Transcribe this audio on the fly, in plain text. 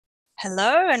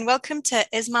Hello and welcome to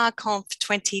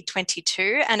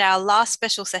ESMARConf2022 and our last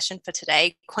special session for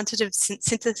today, Quantitative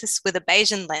Synthesis with a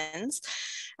Bayesian Lens.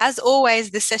 As always,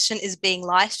 this session is being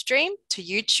live streamed to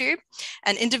YouTube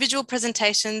and individual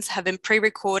presentations have been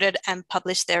pre-recorded and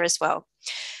published there as well.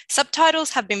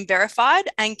 Subtitles have been verified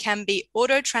and can be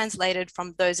auto-translated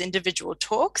from those individual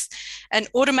talks, and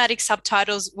automatic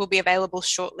subtitles will be available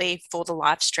shortly for the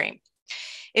live stream.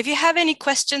 If you have any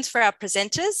questions for our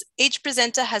presenters, each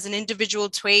presenter has an individual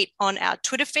tweet on our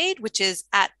Twitter feed, which is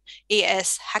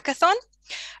 @ESHackathon.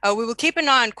 We will keep an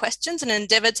eye on questions and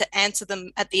endeavour to answer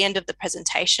them at the end of the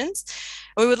presentations.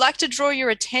 We would like to draw your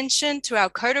attention to our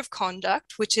code of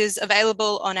conduct, which is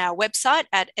available on our website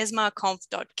at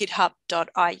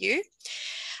esmarconf.github.io.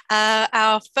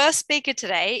 Our first speaker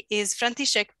today is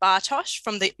František Bartoš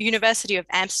from the University of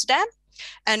Amsterdam,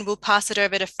 and we'll pass it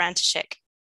over to František.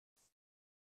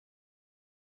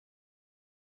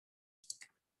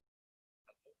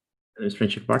 My name is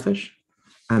František Bartoš.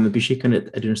 I'm a PhD candidate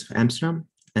at the University of Amsterdam,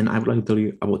 and I would like to tell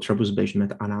you about robust Bayesian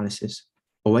meta-analysis,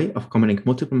 a way of combining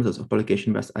multiple methods of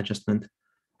publication-based adjustment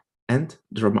and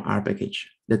the RoBMA package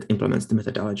that implements the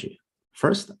methodology.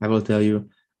 First, I will tell you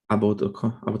about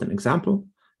an example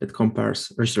that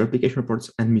compares registered replication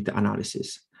reports and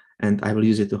meta-analysis, and I will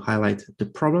use it to highlight the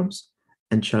problems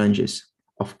and challenges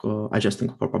of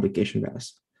adjusting for publication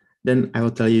bias. Then I will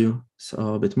tell you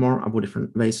a bit more about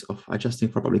different ways of adjusting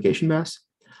for publication bias,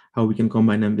 how we can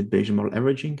combine them with Bayesian model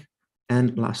averaging,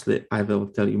 and lastly, I will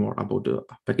tell you more about the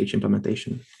package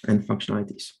implementation and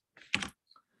functionalities.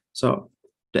 So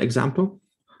the example,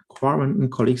 Gavin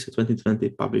and colleagues in 2020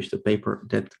 published a paper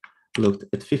that looked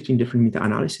at 15 different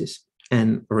meta-analyses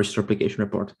and a registered replication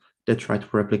report that tried to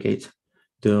replicate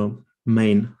the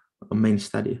main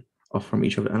study from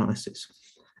each of the analyses.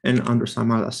 And under some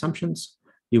assumptions,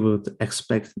 you would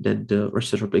expect that the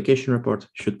registered replication report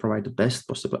should provide the best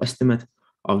possible estimate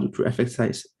of the true effect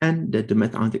size and that the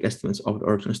meta-analytic estimates of the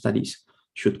original studies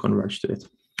should converge to it.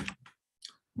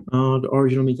 The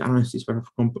original meta-analyses were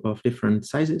of different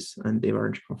sizes, and they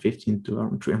range from 15 to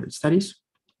around 300 studies.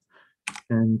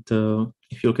 And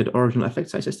if you look at the original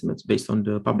effect size estimates based on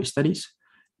the published studies,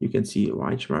 you can see a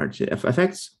wide variety of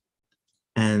effects.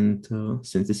 And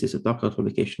since this is a top-level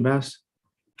publication bias,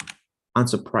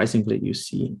 unsurprisingly, you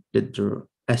see that the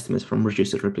estimates from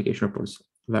registered replication reports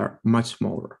were much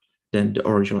smaller than the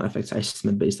original effect size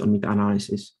estimate based on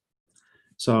meta-analysis.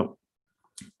 So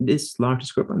this large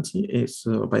discrepancy is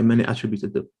by many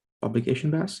attributed to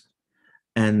publication bias.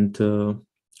 And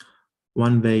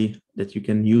one way that you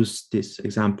can use this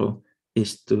example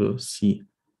is to see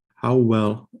how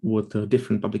well would the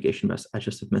different publication bias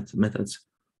adjusted methods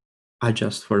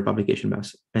adjust for the publication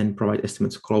bias and provide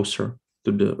estimates closer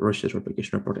to the registered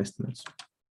replication report estimates.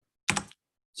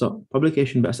 So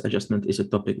publication bias adjustment is a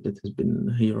topic that has been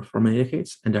here for many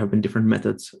decades, and there have been different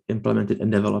methods implemented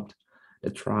and developed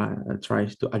that try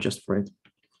to adjust for it.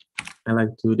 I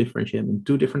like to differentiate in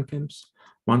two different camps.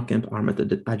 One camp are methods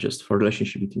that adjust for the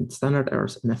relationship between standard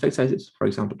errors and effect sizes, for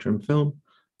example, trim film,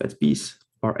 bad piece,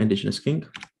 or indigenous king.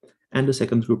 And the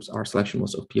second groups are selection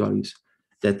modes of p-values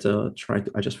that try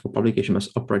to adjust for publication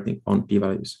bias operating on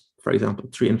p-values. For example,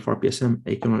 3 and 4 PSM,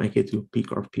 AK1, AK2,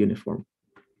 P-curve, P-uniform.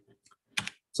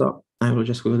 So I will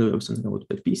just go over something about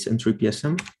bad piece and 3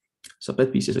 PSM. So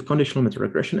bad piece is a conditional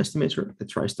meta-regression estimator that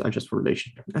tries to adjust for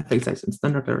relation between effect size and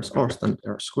standard errors or standard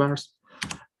error squares.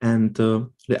 And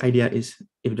the idea is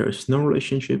if there is no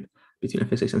relationship between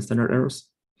effect size and standard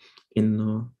errors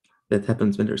that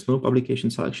happens when there's no publication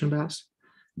selection bias,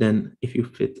 then if you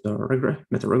fit a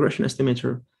meta-regression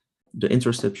estimator, the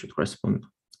intercept should correspond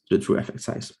to the true effect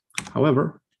size.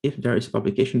 However, if there is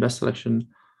publication bias selection,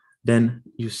 then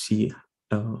you see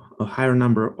a higher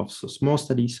number of small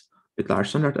studies with large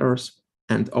standard errors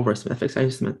and overestimate effect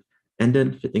size estimate, and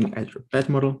then fitting either bad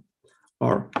model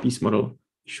or piece model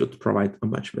should provide a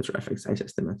much better effect size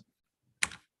estimate.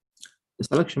 The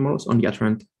selection models, on the other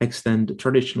hand, extend the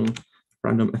traditional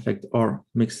random effect or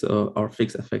mixed or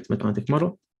fixed effect meta-analytic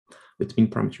model with mean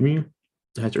parameter mu,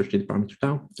 the heterogeneity parameter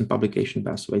tau, and publication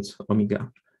bias weights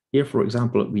omega. Here, for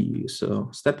example, we use a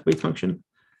step weight function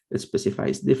that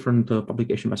specifies different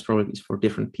publication bias probabilities for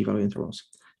different p-value intervals.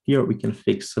 Here we can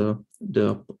fix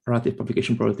the relative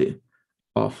publication probability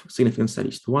of significant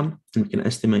studies to 1, and we can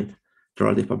estimate the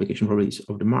relative publication probabilities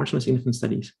of the marginally significant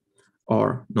studies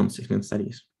or non-significant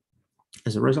studies.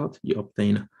 As a result, you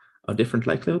obtain a different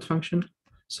likelihood function.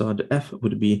 So the F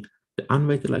would be the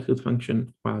unweighted likelihood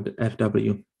function, while the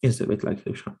FW is the weighted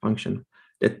likelihood function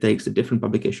that takes the different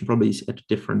publication probabilities at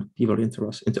different p-value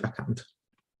intervals into account.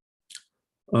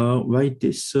 Why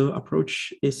this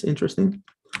approach is interesting?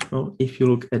 Well, if you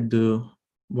look at the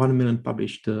 1 million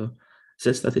published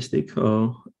Z statistic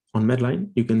on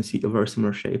Medline, you can see a very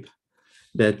similar shape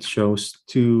that shows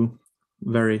two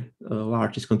very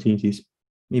large discontinuities,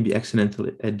 maybe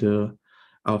accidentally at the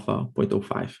alpha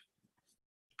 0.05.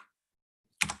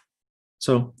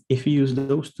 So if you use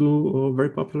those two very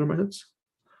popular methods,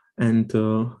 and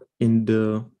in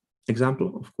the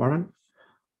example of Quaran,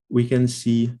 we can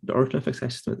see the original effects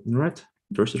estimate in red,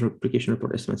 versus replication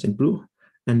report estimates in blue,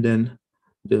 and then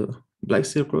the black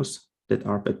circles that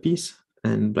are PET-Ps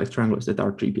and black triangles that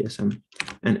are 3PSM.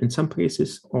 And in some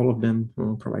cases, all of them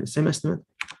provide the same estimate.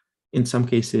 In some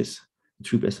cases,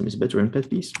 3PSM is better than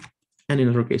PET-Ps, and in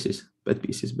other cases,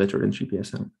 PET-Ps is better than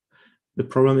 3PSM. The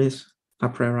problem is, a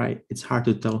priori, it's hard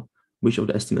to tell which of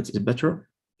the estimates is better.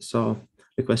 So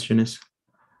the question is,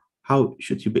 how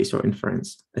should you base your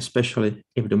inference, especially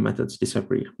if the methods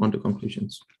disagree on the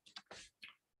conclusions?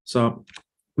 So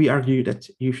we argue that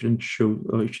you shouldn't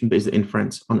base the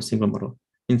inference on a single model.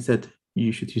 Instead,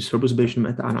 you should use robust Bayesian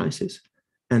meta-analysis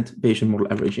and Bayesian model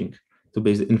averaging to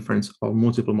base the inference of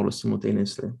multiple models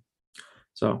simultaneously.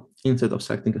 So instead of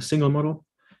selecting a single model,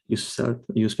 you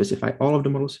specify all of the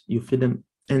models, you fit them,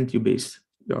 and you base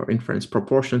your inference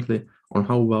proportionately on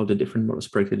how well the different models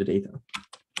predicted the data.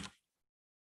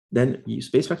 Then you use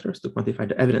Bayes factors to quantify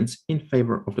the evidence in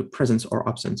favor of the presence or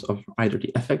absence of either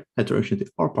the effect, heterogeneity,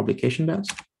 or publication bias.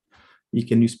 You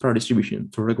can use prior distribution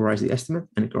to regularize the estimate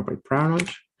and incorporate prior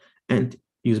knowledge, and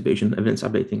use Bayesian evidence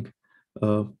updating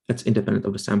that's independent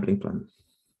of the sampling plan.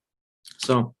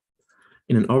 So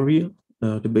in an overview,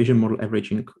 the Bayesian model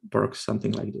averaging works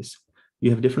something like this. You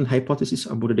have different hypotheses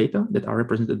about the data that are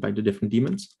represented by the different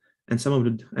daemons, and some of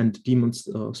the daemons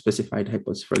specify the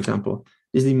hypothesis. For example,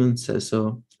 this daemon says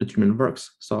the treatment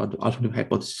works, so the alternative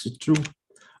hypothesis is true,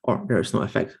 or there is no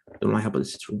effect, the null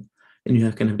hypothesis is true. And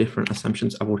you can have different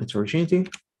assumptions about heterogeneity,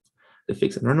 the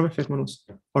fixed and random effect models,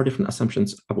 or different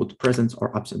assumptions about the presence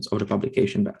or absence of the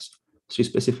publication bias. So you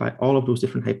specify all of those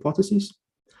different hypotheses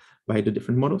by the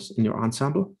different models in your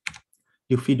ensemble.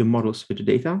 You feed the models with the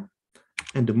data,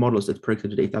 and the models that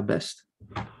predicted the data best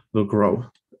will grow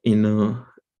in,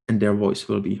 and their voice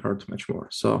will be heard much more.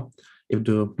 So if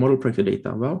the model predicted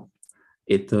data well,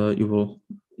 you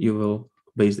will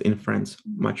base the inference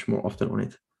much more often on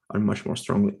it and much more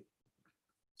strongly.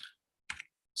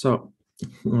 So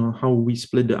how we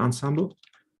split the ensemble?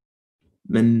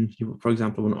 When you, for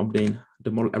example, want to obtain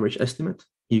the model average estimate,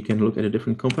 you can look at the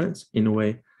different components in a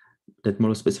way that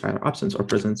models specify the absence or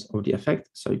presence of the effect.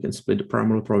 So you can split the prior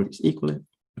model probabilities equally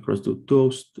across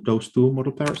those two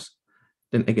model pairs,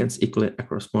 then against equally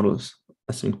across models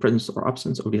assuming presence or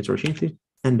absence of the heterogeneity,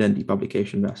 and then the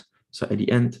publication bias. So at the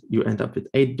end, you end up with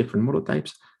 8 different model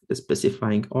types that's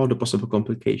specifying all the possible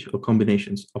complications or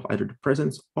combinations of either the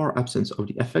presence or absence of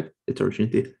the effect,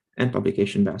 heterogeneity, and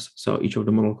publication bias. So each of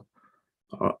the model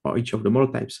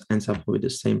types ends up with the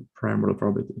same prior model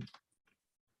probability.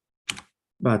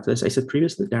 But as I said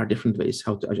previously, there are different ways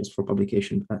how to adjust for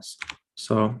publication bias.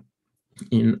 So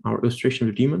in our illustration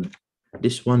of the daemon,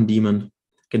 this one daemon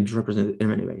can be represented in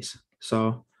many ways.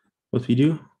 So what we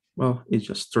do, well, it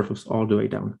just travels all the way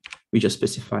down. We just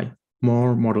specify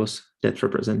more models that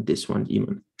represent this one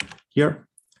daemon. Here,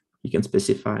 you can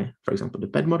specify, for example, the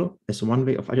PET model as one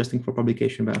way of adjusting for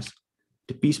publication bias,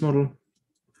 the piece model,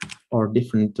 or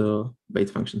different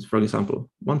weight functions. For example,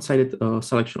 one-sided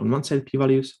selection on one-sided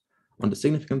p-values on the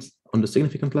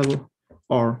significant level,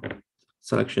 or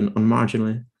selection on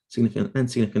marginally significant and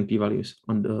significant p-values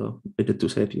on the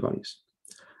two-sided p-values,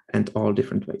 and all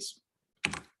different ways.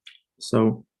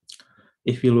 So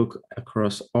if you look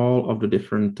across all of the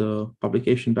different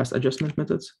publication bias adjustment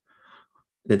methods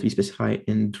that we specify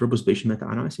in robust Bayesian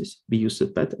meta-analysis, we use the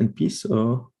PET and piece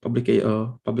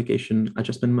publication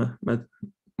adjustment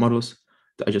models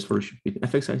to adjust for between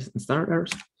effect sizes and standard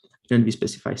errors. And we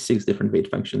specify 6 different weight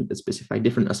functions that specify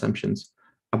different assumptions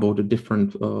about the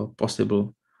different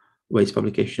possible ways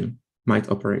publication might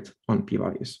operate on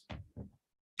p-values.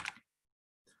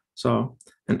 So,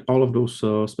 and all of those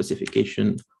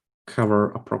specifications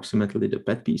cover approximately the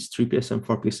PET-Ps, 3PSM,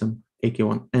 4PSM,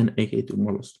 AK1, and AK2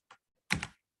 models.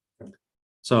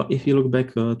 So if you look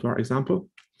back to our example,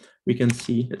 we can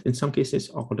see that in some cases,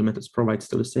 all of the methods provide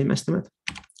still the same estimate.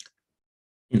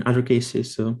 In other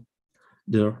cases,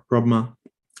 the RoBMA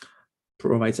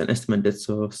provides an estimate that's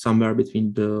somewhere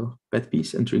between the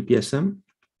PET-Ps and 3PSM.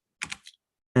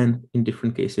 And in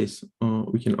different cases,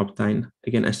 we can obtain,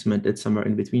 again, estimate that's somewhere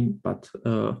in between, but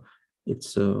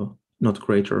it's not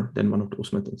greater than one of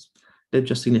those methods. That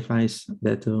just signifies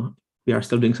that we are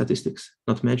still doing statistics,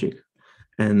 not magic,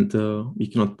 and we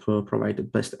cannot provide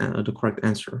the correct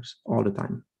answers all the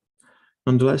time.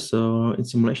 Nonetheless, in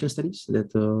simulation studies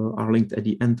that are linked at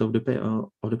the end of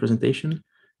the presentation,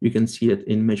 you can see that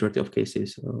in majority of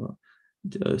cases,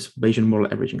 the Bayesian model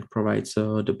averaging provides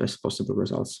the best possible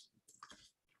results.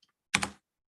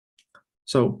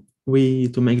 So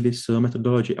to make this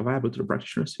methodology available to the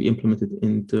practitioners, we implemented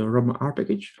in the RoBMA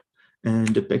package, and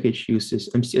the package uses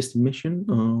MC estimation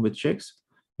with checks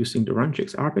using the run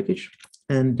checks R package,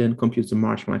 and then computes the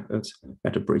marginal likelihood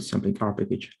at the bridge sampling R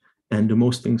package. And the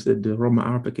most things that the RoBMA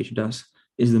R package does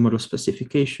is the model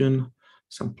specification,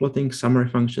 some plotting, summary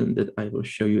function that I will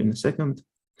show you in a second,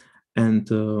 and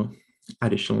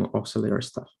additional auxiliary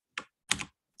stuff.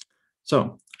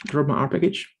 So the RoBMA R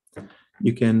package,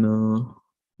 you can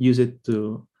use it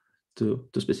to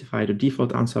specify the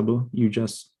default ensemble. You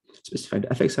just specify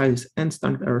the effect sizes and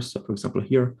standard errors. So for example,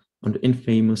 here on the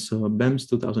infamous BEMS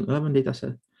 2011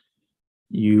 dataset,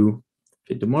 you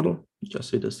fit the model,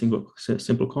 just with a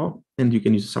simple call, and you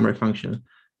can use a summary function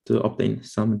to obtain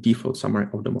some default summary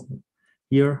of the model.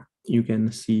 Here you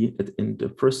can see that in the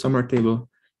first summary table,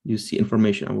 you see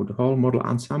information about the whole model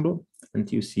ensemble,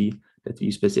 and you see that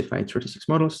you specified 36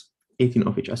 models, 18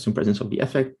 of which assume presence of the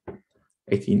effect,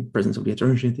 18 presence of the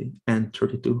heterogeneity, and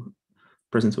 32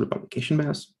 presence of the publication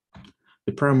bias.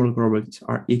 The prior model probabilities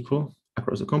are equal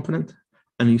across the component,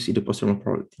 and you see the post-model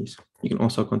probabilities. You can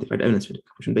also quantify the evidence with the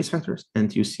coefficient base factors,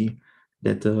 and you see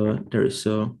that there is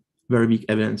very weak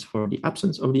evidence for the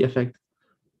absence of the effect,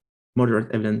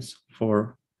 moderate evidence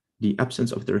for the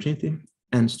absence of heterogeneity,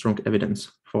 and strong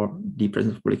evidence for the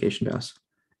presence of publication bias.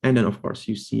 And then, of course,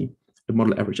 you see the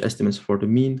model average estimates for the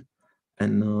mean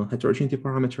and heterogeneity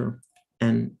parameter,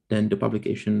 and then the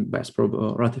publication bias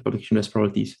relative publication bias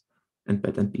probabilities and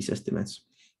PET and piece estimates.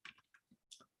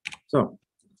 So,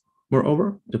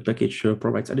 moreover, the package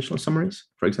provides additional summaries.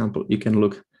 For example, you can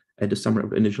look at the summary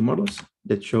of the individual models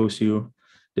that shows you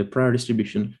the prior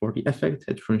distribution for the effect,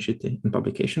 heterogeneity, and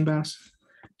publication bias,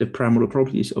 the prior model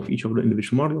probabilities of each of the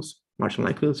individual models, marginal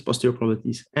likelihoods, posterior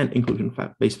probabilities, and inclusion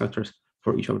base factors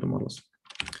for each of the models.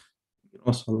 You can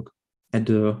also look at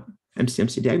the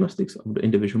MCMC diagnostics of the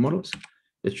individual models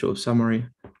that show summary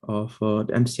of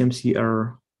the MCMC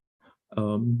error,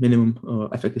 minimum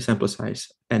effective sample size,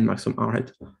 and maximum R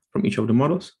hat from each of the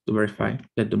models to verify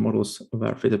that the models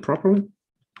were fitted properly.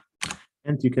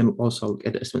 And you can also look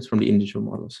at the estimates from the individual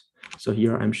models. So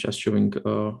here I'm just showing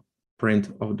a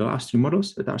print of the last 3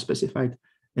 models that are specified,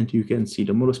 and you can see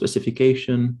the model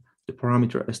specification, the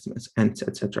parameter estimates, and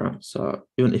etc. So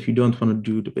even if you don't want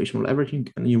to do the Bayesian model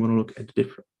averaging and you want to look at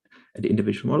the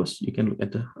individual models, you can look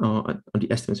at the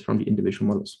estimates from the individual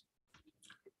models.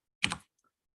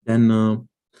 Then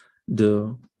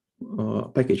the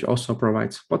package also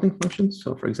provides plotting functions.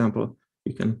 So for example,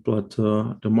 you can plot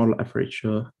the model average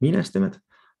mean estimate,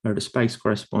 where the spikes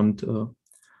correspond to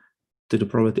the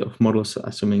probability of models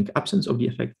assuming absence of the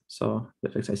effect. So the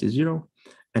effect size is 0.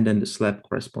 And then the slab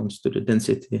corresponds to the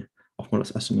density of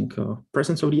models assuming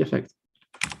presence of the effect.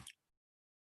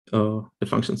 The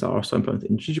functions are also implemented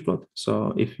in ggplot.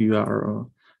 So if you are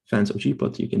fans of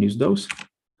ggplot, you can use those.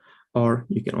 Or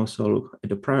you can also look at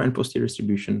the prior and posterior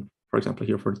distribution, for example,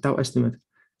 here for the tau estimate,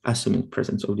 assuming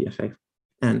presence of the effect,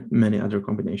 and many other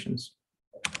combinations.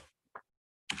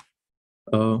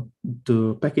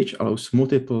 The package allows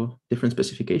multiple different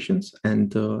specifications,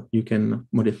 and you can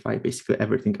modify basically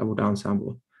everything about the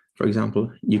ensemble. For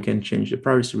example, you can change the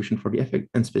prior distribution for the effect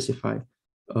and specify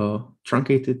a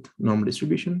truncated normal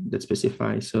distribution that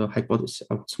specifies a hypothesis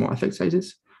of small effect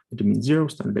sizes, it means 0,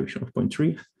 standard deviation of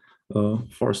 0.3,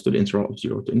 forced to the interval of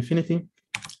 0 to infinity.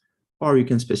 Or you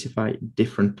can specify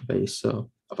different ways of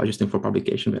adjusting for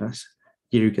publication bias.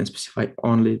 Here you can specify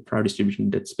only prior distribution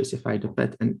that specify the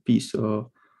PET and piece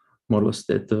models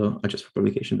that adjust for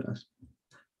publication bias.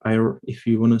 If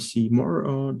you want to see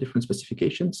more different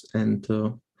specifications and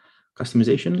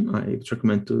customization, I would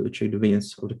recommend to check the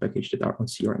variants of the package that are on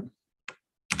CRM.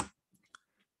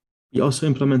 We also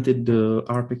implemented the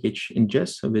R package in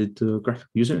JES with the graphic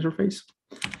user interface.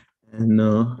 And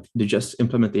the JES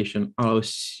implementation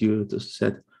allows you to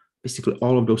set basically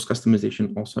all of those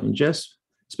customization also in JES,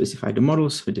 specify the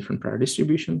models with different prior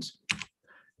distributions.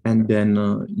 And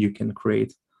then you can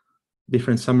create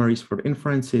different summaries for the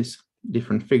inferences,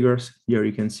 different figures. Here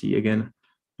you can see again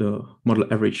the model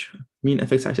average mean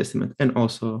effect size estimate and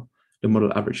also the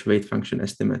model average weight function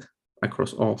estimate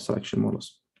across all selection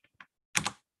models.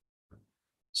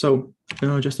 So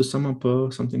just to sum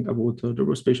up something about the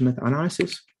Röver's Bayesian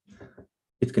meta-analysis,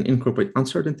 it can incorporate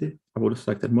uncertainty about a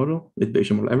selected model with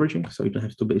Bayesian model averaging, so you don't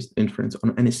have to base inference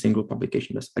on any single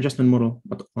publication based adjustment model,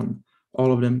 but on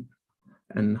all of them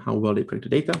and how well they predict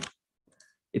the data.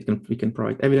 We can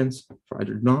provide evidence for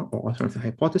either null or alternative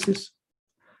hypothesis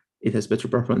It has better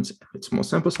performance with small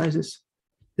sample sizes,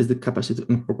 has the capacity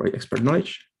to incorporate expert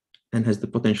knowledge, and has the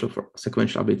potential for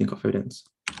sequential updating of evidence.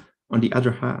 On the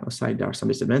other side, there are some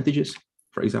disadvantages.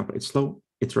 For example, it's slow,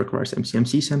 it requires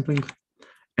MCMC sampling,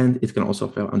 and it can also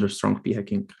fail under strong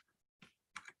p-hacking.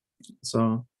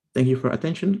 So thank you for your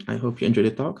attention. I hope you enjoyed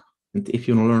the talk. And if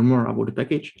you want to learn more about the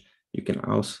package, you can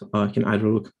also either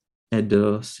look at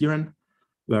the CRN,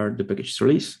 where the package is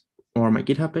released, or my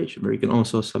GitHub page, where you can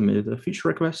also submit a feature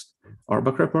request or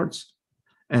bug reports,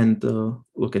 and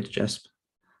look at JASP.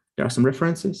 There are some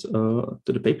references to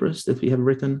the papers that we have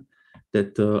written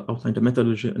that outline the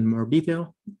methodology in more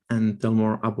detail and tell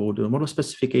more about the model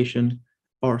specification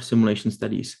or simulation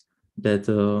studies that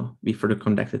we further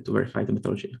conducted to verify the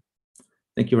methodology.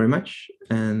 Thank you very much,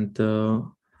 and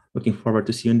looking forward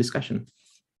to see you in discussion.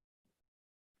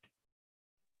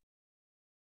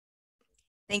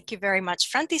 Thank you very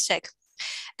much, František.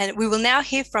 And we will now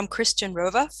hear from Christian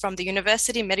Röver from the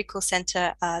University Medical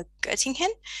Center Göttingen.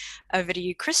 Over to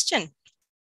you, Christian.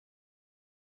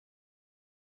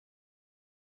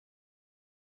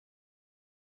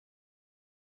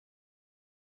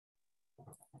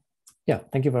 Yeah,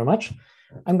 thank you very much.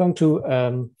 I'm going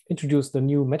to introduce the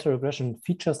new meta-regression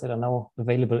features that are now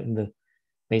available in the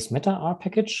bayesmeta R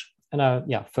package. And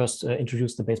I'll first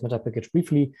introduce the bayesmeta package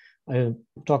briefly. I'll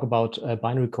talk about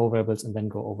binary covariables and then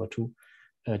go over to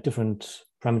different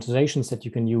parameterizations that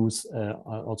you can use.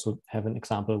 I'll also have an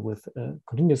example with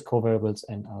continuous covariables,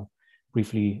 and I'll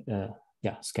briefly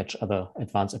sketch other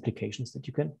advanced applications that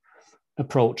you can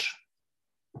approach.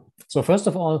 So first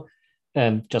of all,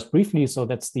 just briefly, so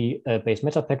that's the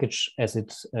bayesmeta package as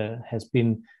it has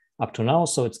been up to now.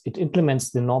 So it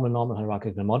implements the normal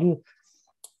hierarchical model.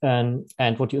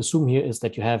 And what you assume here is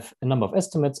that you have a number of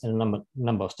estimates and a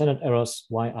number of standard errors,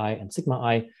 yi and sigma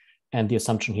I. And the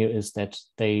assumption here is that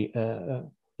they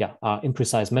are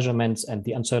imprecise measurements, and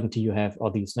the uncertainty you have, or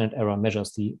the standard error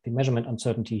measures the measurement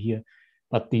uncertainty here.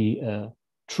 But the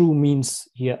true means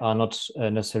here are not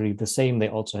necessarily the same. They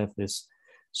also have this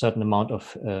certain amount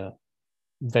of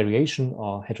variation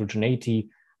or heterogeneity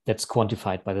that's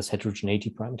quantified by this heterogeneity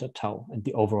parameter tau, and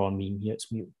the overall mean here is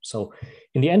mu. So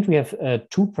in the end, we have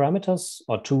two parameters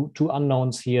or two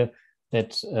unknowns here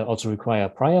that also require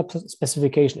prior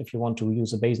specification if you want to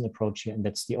use a Bayesian approach here, and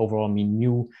that's the overall mean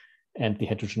mu and the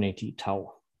heterogeneity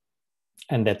tau.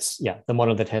 And that's the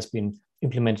model that has been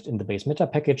implemented in the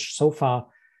bayesmeta package so far.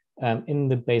 In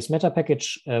the bayesmeta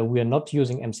package, we are not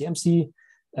using MCMC,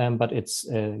 but it's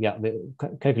the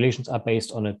calculations are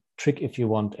based on a trick if you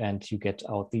want, and you get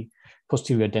out the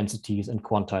posterior densities and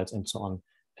quantiles and so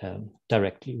on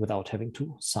directly without having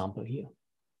to sample here.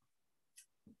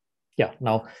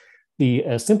 Now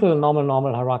the simple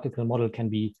normal hierarchical model can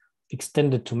be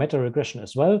extended to meta-regression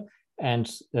as well,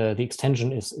 and the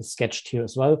extension is sketched here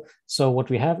as well. So what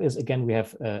we have is, again, we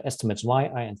have estimates yi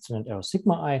and standard error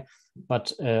sigma I,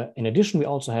 but in addition we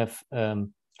also have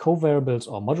covariables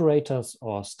or moderators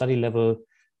or study level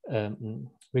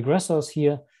regressors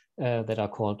here that are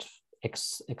called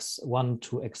x1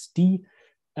 to xd.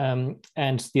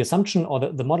 And the assumption or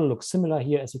the model looks similar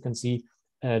here, as you can see.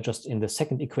 Just in the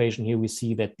second equation here, we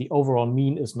see that the overall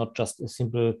mean is not just a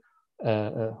simple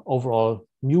overall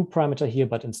mu parameter here,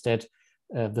 but instead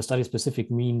the study specific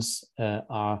means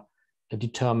are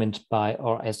determined by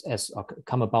or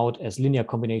come about as linear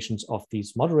combinations of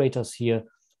these moderators here.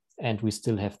 And we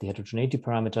still have the heterogeneity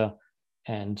parameter.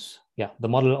 And the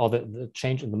model or the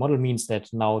change in the model means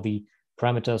that now the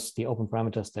parameters, the open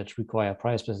parameters that require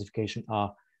prior specification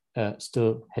are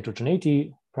still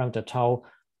heterogeneity parameter tau,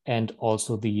 and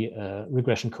also the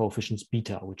regression coefficients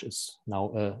beta, which is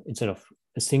now instead of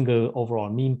a single overall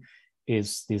mean,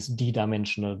 is this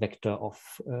d-dimensional vector of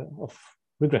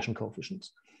regression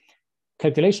coefficients.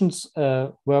 Calculations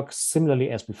work similarly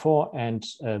as before, and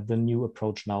the new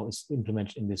approach now is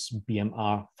implemented in this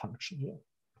BMR function here.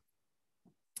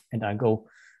 And I go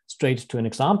straight to an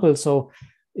example. So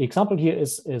the example here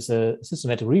is a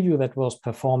systematic review that was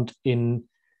performed in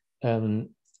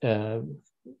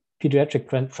pediatric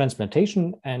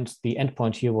transplantation, and the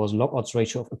endpoint here was log odds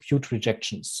ratio of acute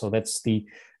rejections. So that's the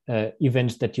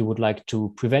event that you would like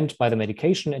to prevent by the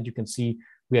medication, and you can see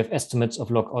we have estimates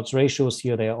of log odds ratios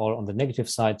here. They are all on the negative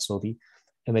side, so the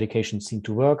medications seem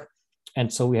to work.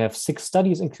 And so we have 6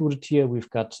 studies included here. We've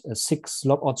got 6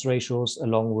 log odds ratios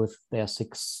along with their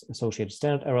 6 associated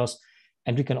standard errors.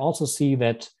 And we can also see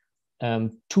that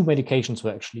 2 medications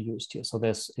were actually used here. So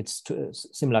it's 2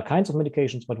 similar kinds of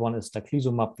medications, but one is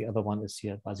daclizumab, the other one is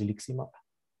here basiliximab.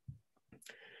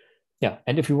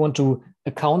 And if you want to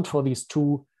account for these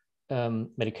 2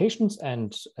 medications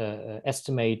and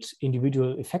estimate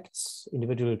individual effects,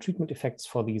 individual treatment effects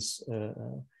for these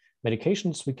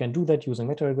medications. We can do that using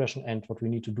meta-regression, and what we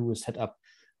need to do is set up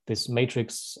this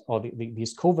matrix or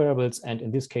these covariables, and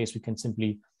in this case we can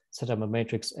simply set up a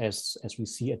matrix as we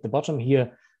see at the bottom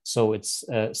here. So it's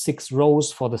 6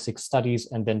 rows for the 6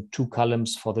 studies and then 2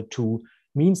 columns for the 2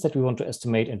 means that we want to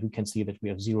estimate, and we can see that we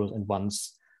have zeros and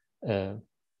ones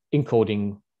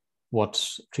encoding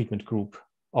what treatment group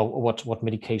or what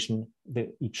medication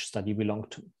each study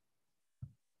belonged to.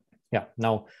 Yeah,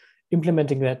 now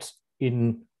implementing that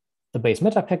in the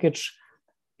bayesmeta package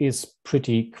is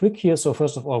pretty quick here. So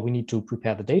first of all, we need to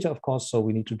prepare the data, of course. So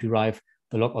we need to derive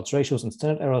the log odds ratios and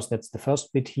standard errors. That's the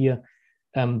first bit here.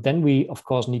 Then we, of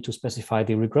course, need to specify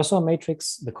the regressor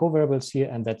matrix, the covariables here.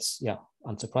 And that's, yeah,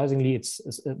 unsurprisingly, it's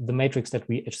the matrix that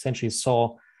we essentially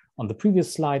saw on the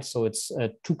previous slide. So it's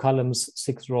 2 columns,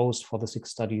 6 rows for the 6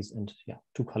 studies, and yeah,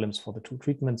 2 columns for the 2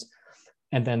 treatments.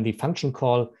 And then the function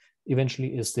call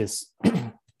eventually is this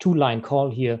 2-line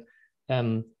call here,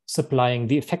 supplying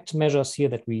the effect measures here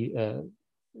that we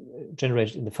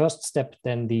generated in the first step,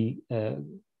 then the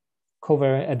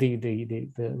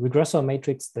regressor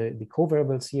matrix, the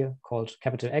covariables here called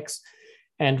capital X,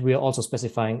 and we are also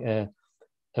specifying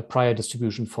a prior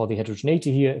distribution for the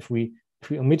heterogeneity here. If we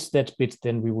omit that bit,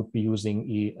 then we would be using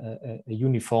a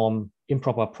uniform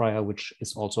improper prior, which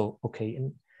is also okay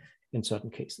in certain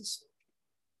cases.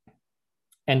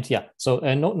 And yeah, so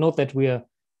note that we are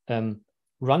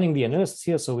running the analysis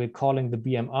here. So we're calling the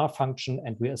BMR function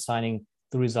and we're assigning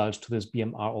the results to this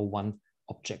BMR01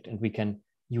 object, and we can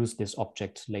use this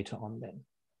object later on then.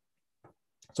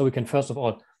 So we can first of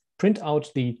all print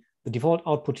out the default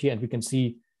output here, and we can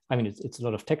see, I mean, it's a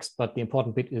lot of text, but the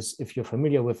important bit is if you're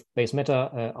familiar with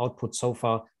bayesmeta output so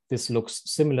far, this looks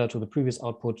similar to the previous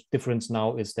output. Difference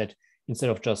now is that instead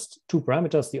of just 2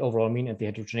 parameters, the overall mean and the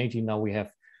heterogeneity, now we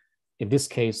have, in this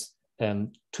case,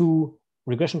 2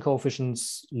 regression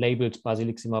coefficients labeled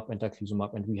basiliximab and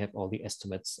daclizumab, and we have all the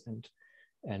estimates and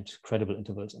credible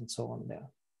intervals and so on there.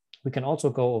 We can also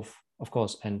go, of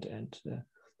course, and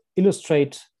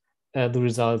illustrate the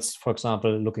results, for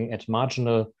example, looking at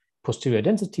marginal posterior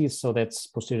densities. So that's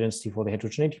posterior density for the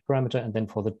heterogeneity parameter, and then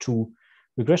for the 2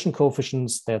 regression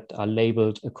coefficients that are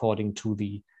labeled according to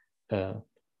the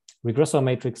regressor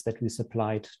matrix that we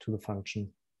supplied to the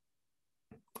function.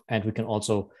 And we can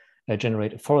also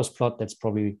generate a forest plot. That's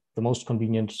probably the most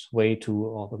convenient way to,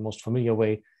 or the most familiar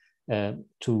way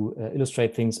to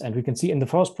illustrate things. And we can see in the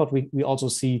forest plot, we also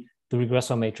see the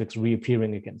regressor matrix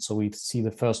reappearing again. So we see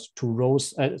the first 2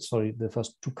 rows, the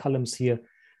first 2 columns here,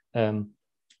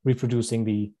 reproducing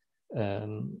the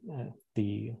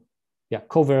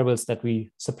covariables that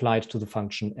we supplied to the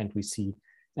function, and we see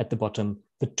at the bottom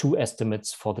the 2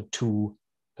 estimates for the 2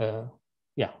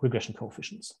 regression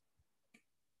coefficients.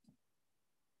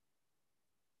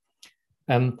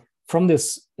 From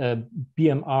this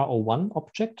BMR01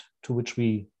 object, to which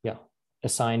we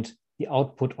assigned the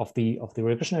output of the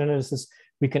regression analysis,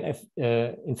 we can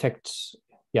in fact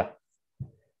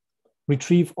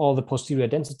retrieve all the posterior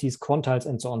densities, quantiles,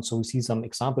 and so on. So we see some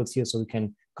examples here. So we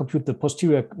can compute the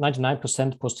posterior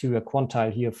 99% posterior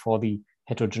quantile here for the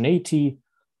heterogeneity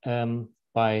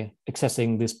by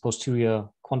accessing this posterior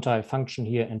quantile function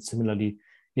here. And similarly,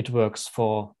 it works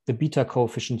for the beta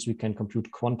coefficients. We can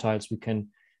compute quantiles. We can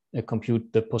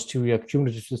compute the posterior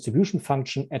cumulative distribution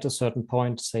function at a certain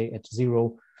point, say at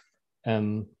 0.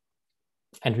 And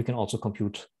we can also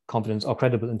compute confidence or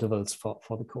credible intervals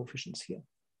for the coefficients here.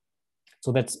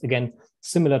 So that's, again,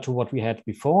 similar to what we had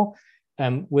before.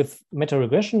 With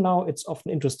meta-regression now, it's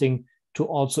often interesting to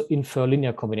also infer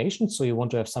linear combinations. So you want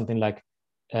to have something like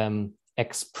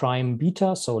x prime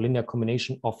beta, so a linear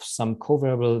combination of some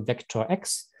covariable vector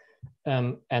x,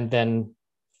 and then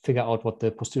figure out what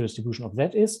the posterior distribution of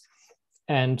that is.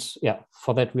 And yeah,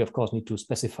 for that, we of course need to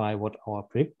specify what our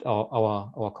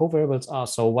covariables are.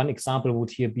 So one example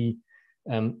would here be,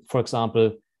 for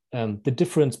example, the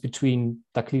difference between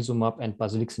daclizumab and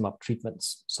basiliximab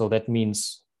treatments. So that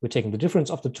means we're taking the difference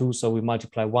of the 2. So we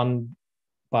multiply one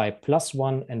by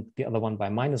 +1 and the other one by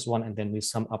 -1, and then we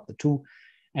sum up the 2.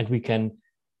 And we can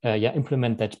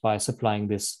implement that by supplying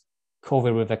this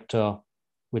covariable vector,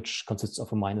 which consists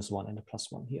of a -1 and a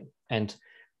 +1 here. And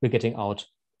we're getting out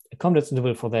a confidence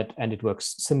interval for that. And it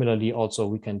works similarly. Also,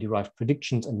 we can derive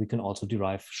predictions, and we can also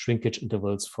derive shrinkage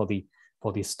intervals for the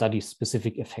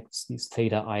study-specific effects, these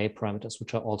theta I parameters,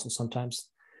 which are also sometimes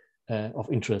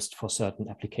of interest for certain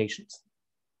applications.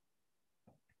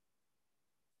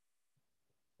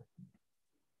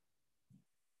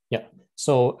 Yeah,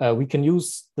 so we can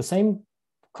use the same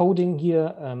coding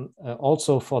here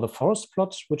also for the forest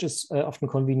plot, which is often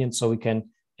convenient. So we can,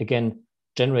 again,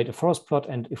 generate a forest plot.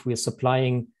 And if we're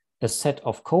supplying a set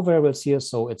of covariables here,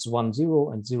 so it's 1,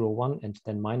 0 and 0, 1, and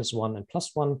then -1 and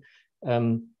 +1,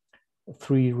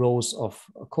 3 rows of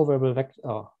covariable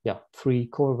three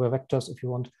covariable vectors if you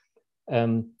want,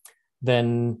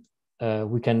 then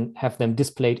we can have them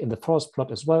displayed in the forest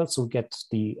plot as well. So we get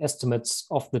the estimates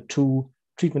of the two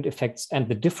treatment effects and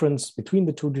the difference between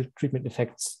the two treatment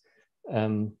effects.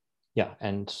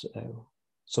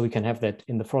 So we can have that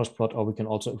in the forest plot, or we can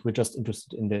also, if we're just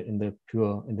interested in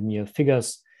the mere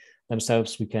figures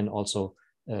themselves, we can also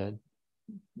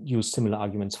use similar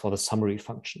arguments for the summary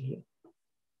function here.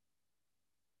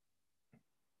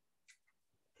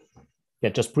 Yeah,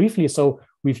 just briefly. So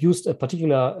we've used a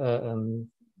particular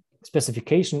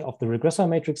specification of the regressor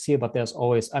matrix here, but there's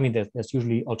always, there's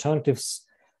usually alternatives,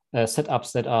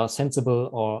 setups that are sensible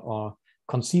or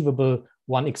conceivable.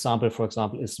 One example, for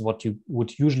example, is what you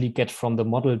would usually get from the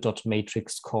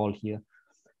model.matrix call here,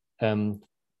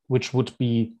 which would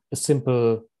be a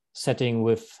simple setting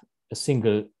with a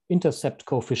single intercept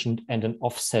coefficient and an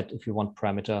offset, if you want,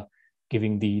 parameter,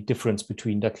 giving the difference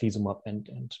between daclizumab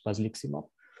and basiliximab.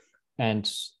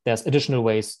 And there's additional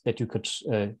ways that you could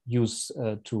use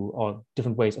or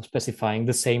different ways of specifying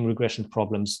the same regression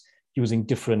problems using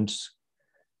different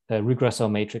regressor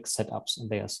matrix setups, and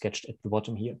they are sketched at the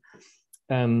bottom here.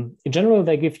 In general,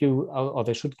 they give you, or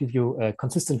they should give you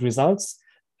consistent results.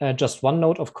 Just one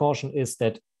note of caution is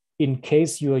that in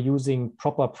case you are using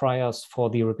proper priors for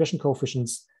the regression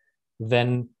coefficients,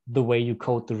 then the way you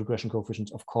code the regression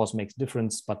coefficients, of course, makes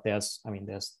difference. But there's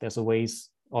ways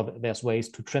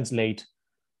to translate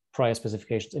prior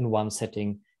specifications in one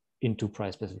setting into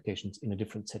prior specifications in a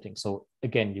different setting. So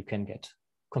again, you can get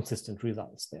consistent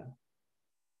results there.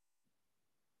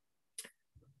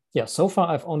 Yeah, so far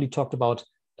I've only talked about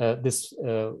this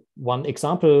one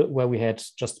example where we had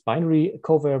just binary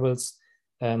covariables.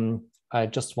 I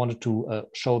just wanted to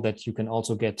show that you can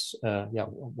also get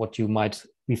what you might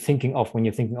be thinking of when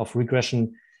you're thinking of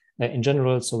regression in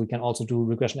general. So we can also do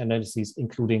regression analyses,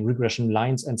 including regression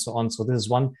lines and so on. So this is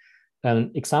one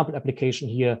example application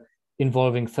here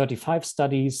involving 35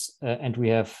 studies, and we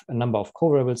have a number of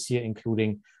covariables here,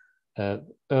 including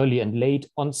early and late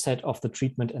onset of the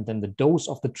treatment and then the dose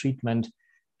of the treatment.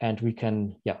 And we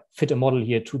can fit a model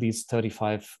here to these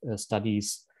 35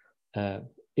 studies,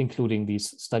 including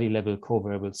these study level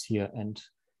covariables here. And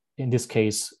in this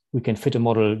case, we can fit a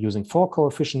model using 4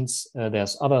 coefficients.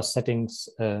 There's other settings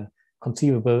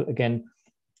conceivable again,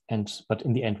 but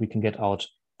in the end, we can get out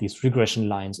these regression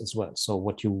lines as well. So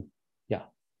what you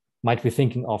might be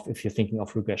thinking of if you're thinking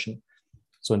of regression.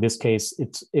 So in this case,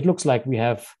 it looks like we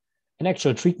have an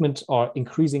actual treatment or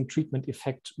increasing treatment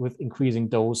effect with increasing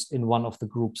dose in one of the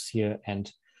groups here,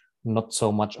 and not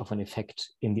so much of an effect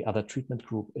in the other treatment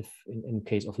group if in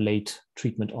case of late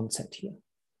treatment onset here.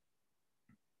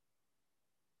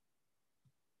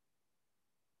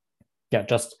 Yeah,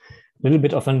 just a little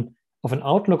bit of an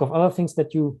outlook of other things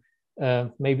that you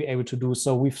may be able to do.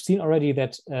 So we've seen already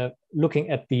that looking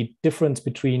at the difference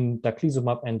between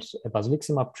daclizumab and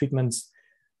basiliximab treatments,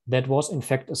 that was in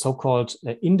fact a so-called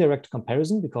indirect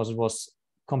comparison, because it was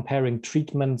comparing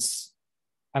treatments.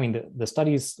 The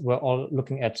studies were all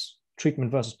looking at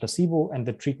treatment versus placebo, and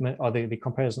the treatment or the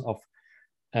comparison of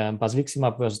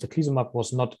basiliximab versus daclizumab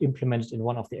was not implemented in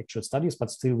one of the actual studies, but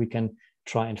still we can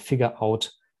try and figure out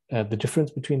the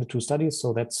difference between the two studies.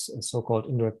 So that's a so-called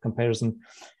indirect comparison.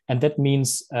 And that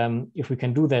means if we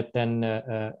can do that, then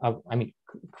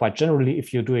quite generally,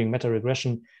 if you're doing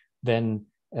meta-regression, then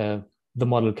the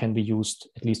model can be used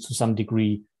at least to some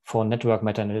degree for network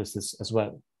meta-analysis as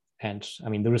well. And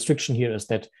the restriction here is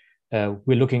that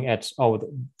we're looking at,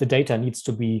 the data needs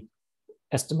to be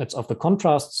estimates of the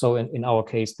contrast. So in our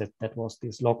case, that was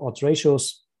these log odds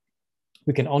ratios.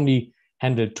 We can only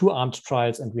handle 2-armed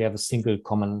trials, and we have a single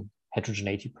common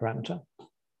heterogeneity parameter.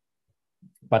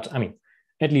 But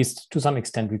at least to some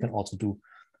extent, we can also do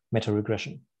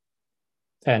meta-regression,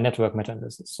 network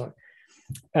meta-analysis, sorry.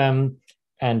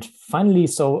 And finally,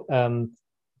 so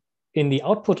in the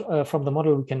output from the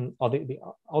model, we can, or the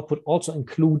output also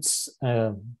includes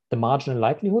the marginal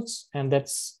likelihoods. And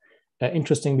that's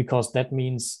interesting because that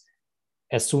means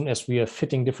as soon as we are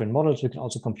fitting different models, we can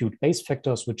also compute base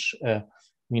factors, which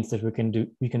means that we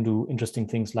can do interesting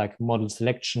things like model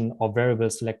selection or variable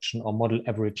selection or model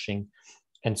averaging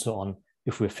and so on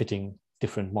if we're fitting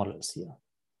different models here.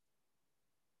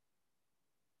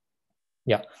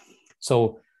 Yeah,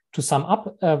 so to sum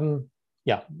up,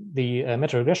 the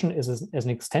meta-regression is an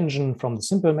extension from the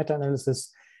simple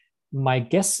meta-analysis. My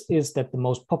guess is that the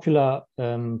most popular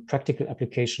practical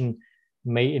application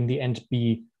may in the end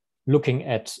be looking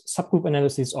at subgroup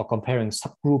analysis or comparing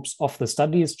subgroups of the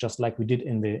studies, just like we did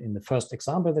in the first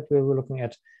example that we were looking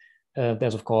at.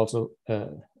 There's of course a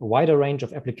wider range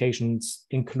of applications,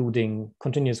 including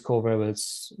continuous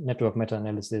covariables, network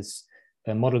meta-analysis,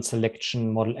 model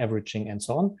selection, model averaging, and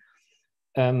so on.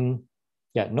 A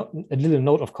little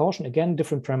note of caution, again,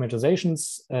 different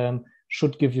parameterizations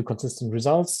should give you consistent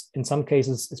results. In some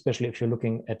cases, especially if you're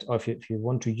looking at, or if you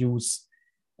want to use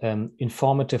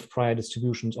informative prior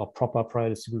distributions or proper prior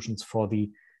distributions for the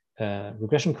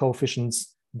regression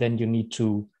coefficients, then you need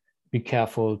to be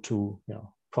careful to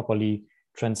properly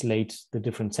translate the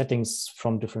different settings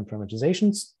from different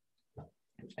parameterizations.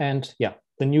 And yeah,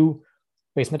 the new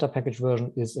bayesmeta package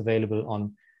version is available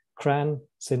on CRAN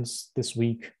since this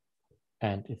week.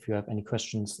 And if you have any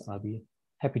questions, I'll be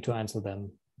happy to answer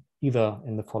them either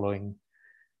in the following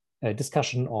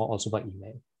discussion or also by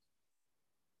email.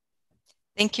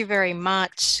 Thank you very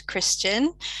much,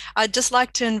 Christian. I'd just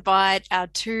like to invite our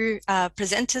two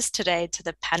presenters today to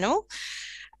the panel.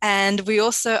 And we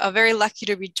also are very lucky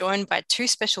to be joined by two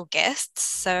special guests.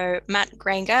 So Matt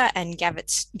Grainger and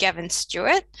Gavin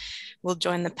Stewart will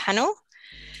join the panel.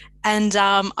 And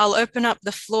I'll open up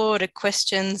the floor to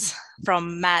questions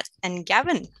from Matt and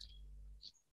Gavin.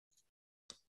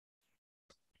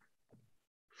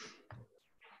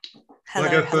 Hello,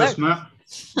 I'll go first, Matt.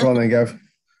 Go on then, Gav.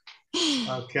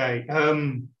 Okay.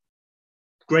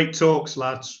 Great talks,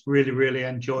 lads. Really, really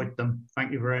enjoyed them.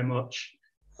 Thank you very much.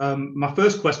 My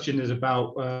first question is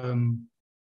about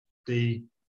the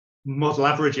model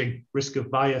averaging risk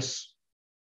of bias.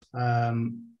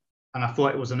 And I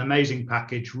thought it was an amazing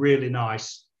package, really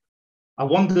nice. I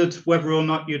wondered whether or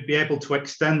not you'd be able to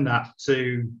extend that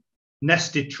to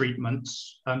nested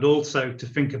treatments and also to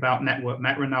think about network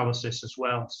meta-analysis as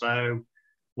well. So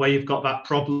where you've got that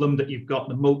problem that you've got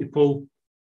the multiple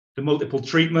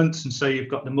treatments, and so you've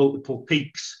got the multiple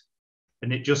peaks,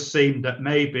 and it just seemed that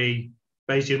maybe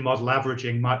Bayesian model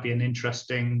averaging might be an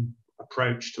interesting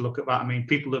approach to look at that. I mean,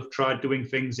 people have tried doing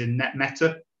things in net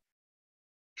meta,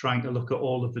 trying to look at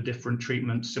all of the different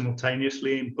treatments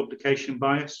simultaneously in publication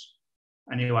bias.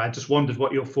 Anyway, I just wondered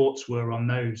what your thoughts were on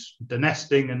those, the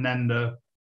nesting and then the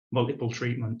multiple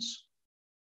treatments.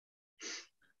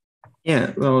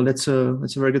 Yeah, well, that's a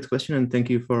very good question, and thank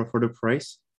you for the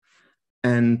praise.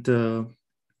 And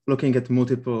looking at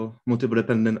multiple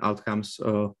dependent outcomes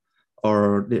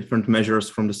or different measures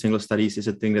from the single studies is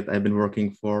a thing that I've been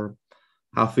working for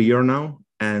half a year now,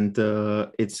 and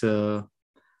it's a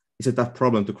tough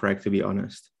problem to crack, to be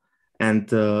honest.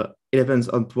 And it depends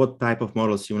on what type of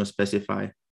models you want to specify.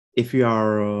 If you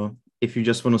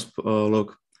just want to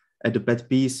look at the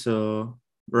PET-P's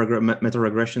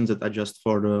meta-regressions that adjust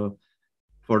for the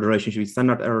relationship with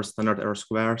standard error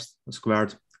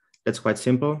squared, that's quite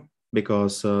simple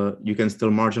because you can still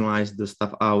marginalize the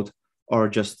stuff out or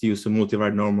just use a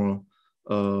multivariate normal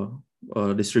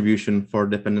distribution for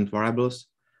dependent variables.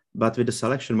 But with the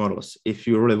selection models, if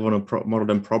you really want to model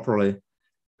them properly,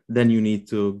 then you need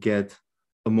to get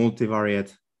a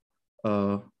multivariate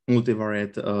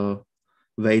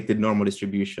weighted normal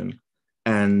distribution.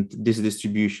 And this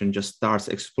distribution just starts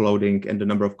exploding, and the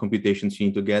number of computations you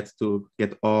need to get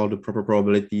all the proper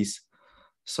probabilities.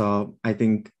 So I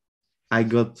think I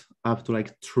got up to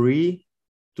like 3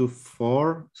 to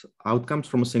 4 outcomes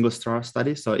from a single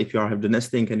study. So if you have the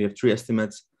nesting and you have 3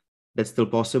 estimates, that's still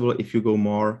possible. If you go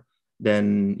more,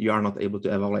 then you are not able to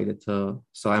evaluate it. So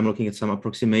I'm looking at some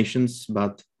approximations,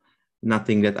 but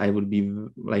nothing that I would be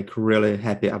like really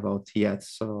happy about yet.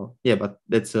 So yeah, but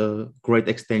that's a great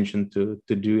extension to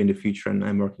do in the future, and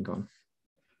I'm working on.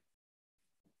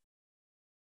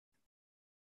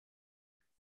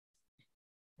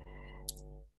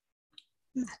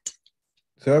 Matt.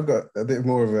 So I've got a bit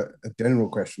more of a general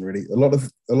question, really. A lot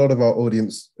of our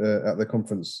audience at the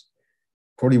conference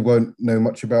probably won't know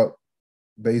much about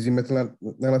Bayesian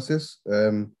meta-analysis.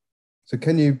 So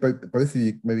can you, both of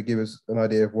you, maybe give us an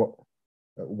idea of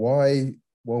why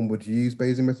one would use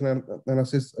Bayesian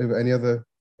meta-analysis over any other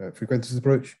frequentist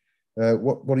approach?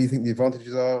 What do you think the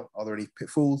advantages are? Are there any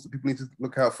pitfalls that people need to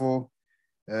look out for?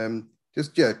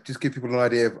 Just give people an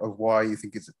idea of why you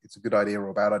think it's a good idea or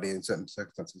a bad idea in certain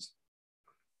circumstances.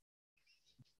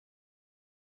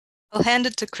 I'll hand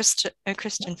it to Christian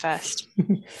first.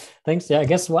 Thanks. Yeah, I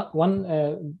guess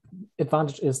one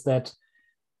advantage is that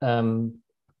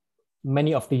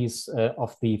many of these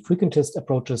of the frequentist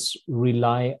approaches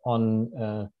rely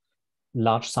on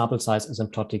large sample size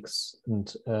asymptotics,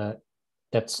 and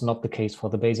that's not the case for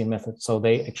the Bayesian method. So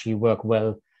they actually work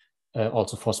well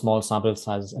also for small sample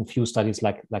sizes and few studies,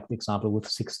 like the example with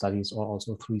 6 studies or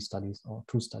also 3 studies or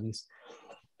 2 studies,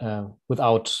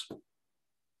 without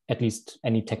at least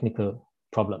any technical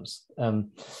problems.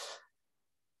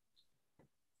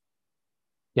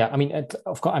 Yeah, I mean,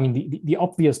 of course, I mean the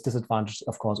obvious disadvantage,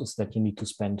 of course, is that you need to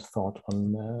spend thought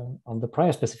on the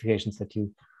prior specifications that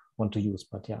you want to use.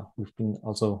 But yeah, we've been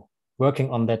also working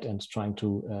on that and trying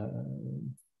to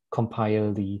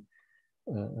compile the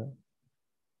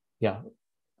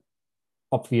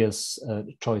obvious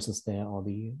choices there, or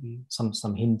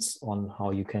some hints on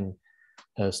how you can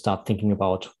start thinking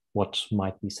about what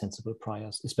might be sensible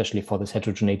priors, especially for this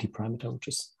heterogeneity parameter, which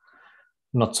is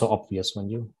not so obvious when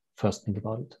you first think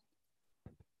about it.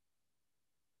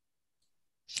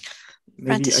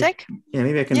 František?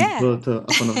 Maybe I can build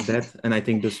upon of that. And I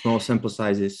think the small sample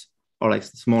sizes, or like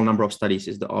small number of studies,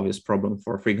 is the obvious problem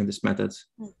for frequentist methods.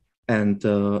 And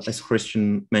as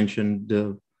Christian mentioned,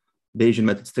 the Bayesian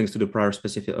methods, thanks to the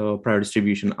prior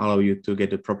distribution, allow you to get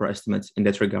the proper estimates in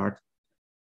that regard.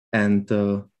 And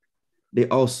they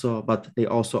also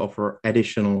offer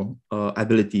additional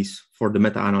abilities for the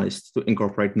meta-analysts to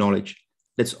incorporate knowledge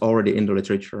that's already in the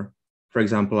literature. For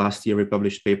example, last year we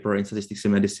published a paper in Statistics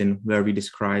in Medicine where we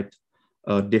described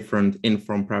a different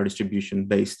informed prior distribution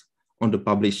based on the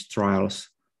published trials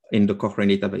in the Cochrane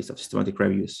database of systematic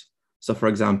reviews. So for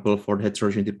example, for the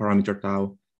heterogeneity parameter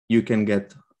tau, you can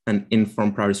get an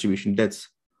informed prior distribution that's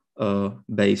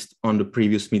based on the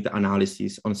previous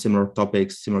meta-analyses on similar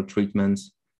topics, similar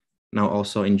treatments. Now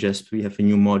also in JESP, we have a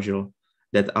new module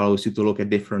that allows you to look at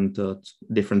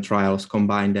different trials,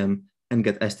 combine them, and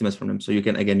get estimates from them. So you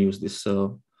can again use this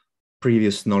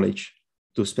previous knowledge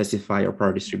to specify your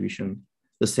prior distribution.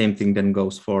 The same thing then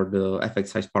goes for the effect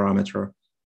size parameter.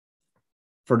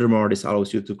 Furthermore, this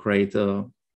allows you to create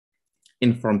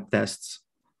informed tests.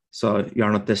 So you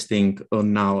are not testing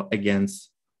now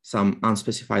against some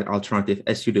unspecified alternative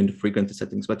as you do in the frequency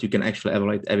settings, but you can actually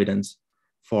evaluate evidence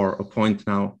for a point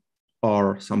now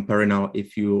or some peri-null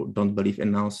if you don't believe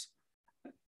in nulls,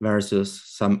 versus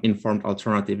some informed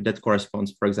alternative that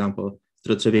corresponds, for example,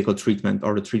 to the typical treatment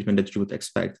or the treatment that you would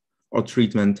expect, or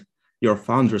treatment your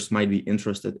founders might be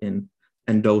interested in.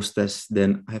 And those tests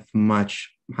then have much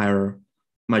higher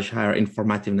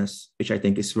informativeness, which I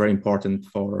think is very important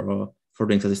for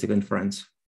doing statistical inference.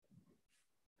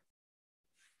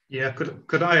 Yeah,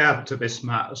 could I add to this,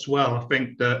 Matt, as well? I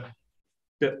think that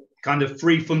kind of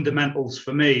 3 fundamentals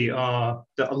for me are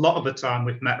that a lot of the time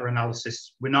with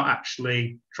meta-analysis, we're not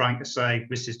actually trying to say,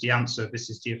 this is the answer,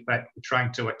 this is the effect. We're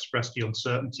trying to express the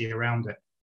uncertainty around it.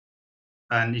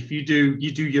 And if you do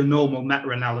your normal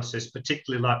meta-analysis,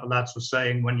 particularly like the lads were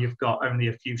saying, when you've got only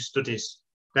a few studies,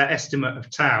 that estimate of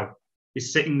tau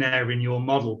is sitting there in your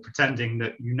model, pretending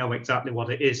that you know exactly what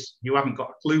it is. You haven't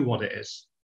got a clue what it is.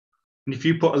 And if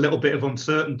you put a little bit of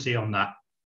uncertainty on that,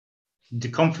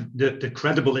 the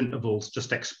credible intervals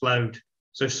just explode.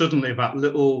 So suddenly that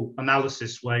little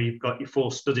analysis where you've got your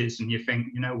 4 studies and you think,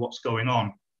 you know what's going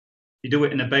on, you do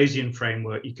it in a Bayesian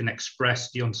framework, you can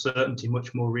express the uncertainty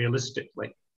much more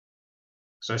realistically.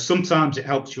 So sometimes it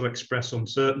helps you express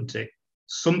uncertainty.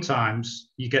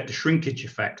 Sometimes you get the shrinkage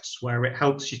effects where it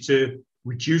helps you to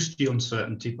reduce the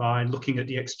uncertainty by looking at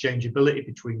the exchangeability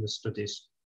between the studies.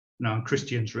 Now, and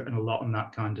Christian's written a lot on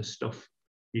that kind of stuff.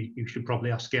 You should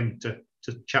probably ask him to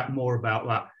chat more about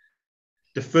that.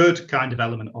 The third kind of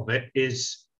element of it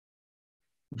is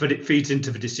that it feeds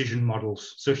into the decision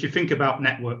models. So if you think about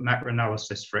network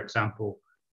meta-analysis, for example,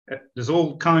 there's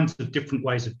all kinds of different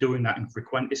ways of doing that in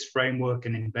frequentist framework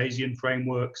and in Bayesian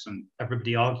frameworks, and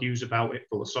everybody argues about it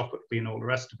philosophically and all the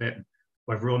rest of it,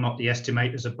 whether or not the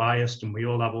estimators are biased, and we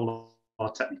all have all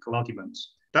our technical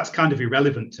arguments. That's kind of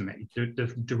irrelevant to me.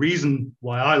 The reason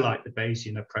why I like the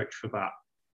Bayesian approach for that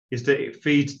is that it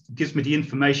gives me the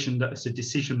information that as a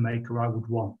decision maker I would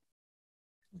want.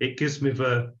 It gives me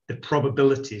the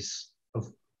probabilities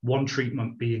of one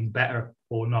treatment being better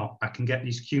or not. I can get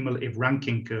these cumulative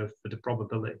ranking curve for the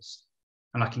probabilities,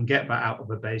 and I can get that out of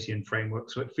a Bayesian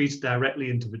framework. So it feeds directly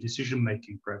into the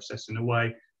decision-making process in a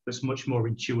way that's much more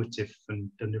intuitive than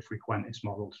the frequentist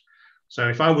models. So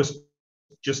if I was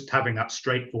just having that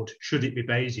straightforward, should it be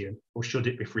Bayesian or should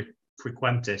it be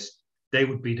frequentist, they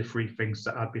would be the 3 things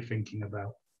that I'd be thinking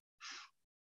about.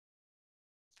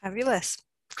 Fabulous.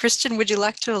 Christian, would you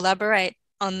like to elaborate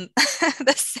on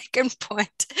the second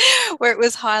point where it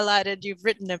was highlighted you've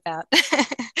written about?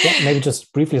 Yeah, maybe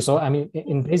just briefly. So, I mean,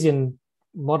 in Bayesian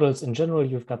models in general,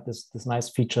 you've got this nice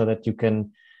feature that you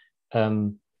can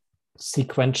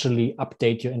sequentially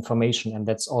update your information. And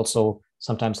that's also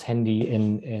sometimes handy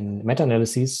in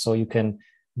meta-analyses. So you can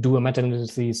do a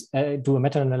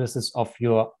meta-analysis of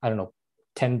your, I don't know,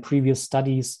 10 previous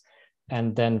studies,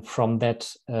 and then from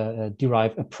that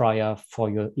derive a prior for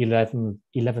your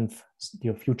 11th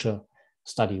your future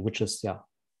study, which is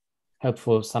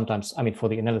helpful sometimes, I mean, for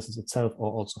the analysis itself,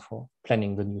 or also for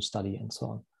planning the new study and so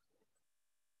on.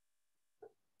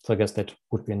 So I guess that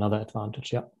would be another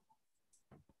advantage,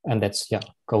 and that's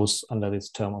goes under this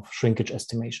term of shrinkage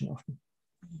estimation often.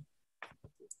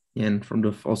 And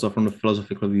also from the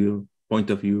philosophical point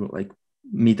of view, like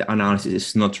meta-analysis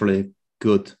is not really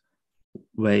good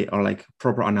way or like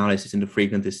proper analysis in the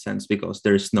frequentist sense, because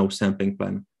there is no sampling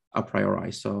plan a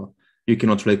priori. So you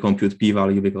cannot really compute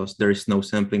p-value because there is no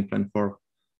sampling plan for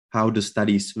how the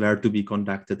studies were to be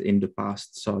conducted in the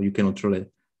past. So you cannot really,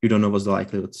 you don't know what's the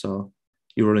likelihood. So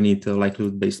you really need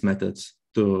likelihood-based methods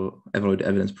to evaluate the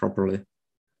evidence properly.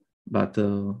 But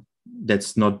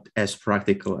that's not as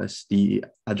practical as the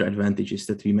other advantages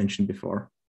that we mentioned before.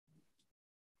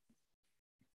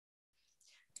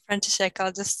 František,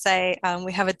 I'll just say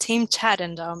we have a team chat,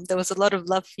 and there was a lot of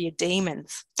love for your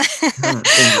demons.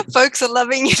 Folks are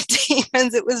loving your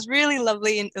demons. It was really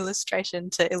lovely in illustration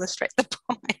to illustrate the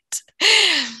point.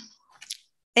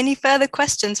 Any further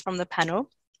questions from the panel?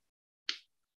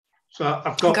 So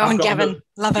I've got Gavin.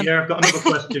 Love him. Yeah, I've got another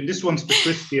question. This one's for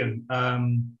Christian.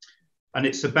 And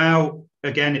it's about,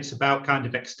 again, it's about kind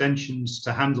of extensions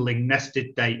to handling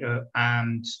nested data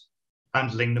and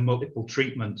handling the multiple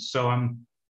treatments. So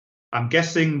I'm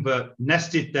guessing that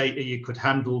nested data you could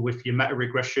handle with your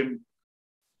meta-regression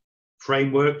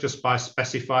framework just by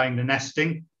specifying the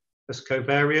nesting as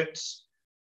covariates.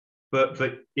 But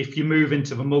if you move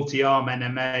into the multi-arm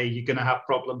NMA, you're going to have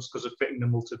problems because of fitting the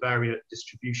multivariate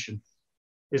distribution.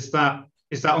 Is that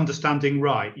understanding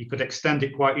right? You could extend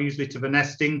it quite easily to the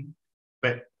nesting,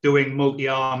 but doing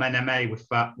multi-arm NMA with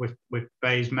that, with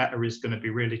bayesmeta is going to be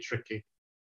really tricky.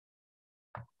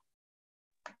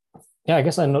 Yeah, I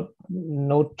guess I know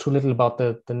too little about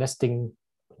the nesting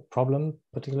problem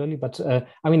particularly, but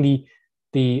I mean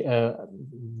the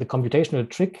computational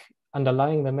trick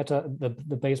underlying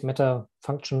the bayesmeta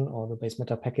function or the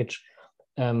bayesmeta package,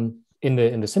 in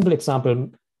the simple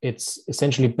example, it's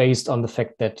essentially based on the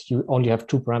fact that you only have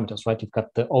two parameters, right? You've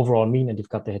got the overall mean and you've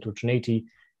got the heterogeneity,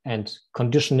 and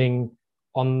conditioning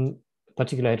on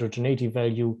particular heterogeneity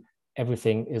value,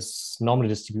 everything is normally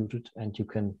distributed, and you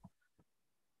can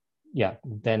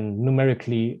then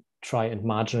numerically try and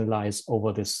marginalize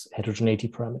over this heterogeneity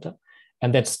parameter.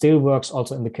 And that still works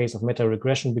also in the case of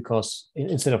meta-regression, because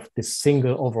instead of this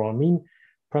single overall mean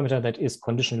parameter that is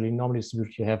conditionally normally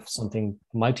distributed, you have something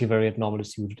multivariate normally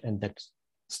distributed, and that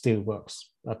still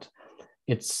works. But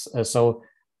it's so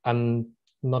I'm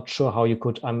not sure how you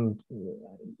could.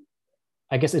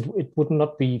 I guess it would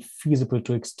not be feasible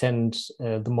to extend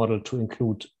the model to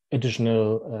include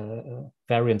additional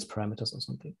variance parameters or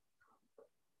something.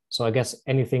 So I guess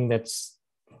anything that's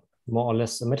more or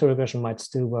less a meta-regression might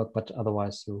still work, but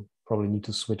otherwise you probably need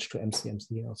to switch to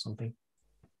MCMC or something.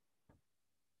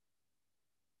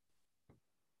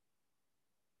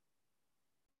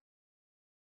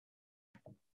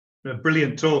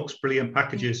 Brilliant talks, brilliant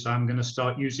packages. I'm going to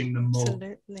start using them more.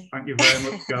 Absolutely. Thank you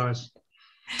very much, guys.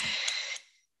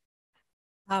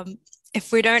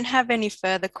 If we don't have any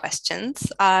further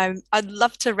questions, I'd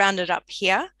love to round it up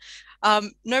here.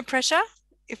 No pressure.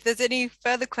 If there's any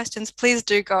further questions, please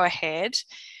do go ahead.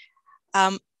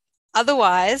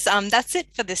 Otherwise, that's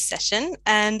it for this session,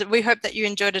 and we hope that you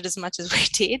enjoyed it as much as we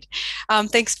did.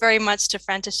 Thanks very much to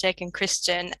František and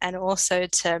Christian, and also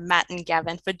to Matt and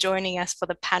Gavin for joining us for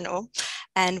the panel,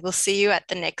 and we'll see you at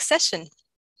the next session.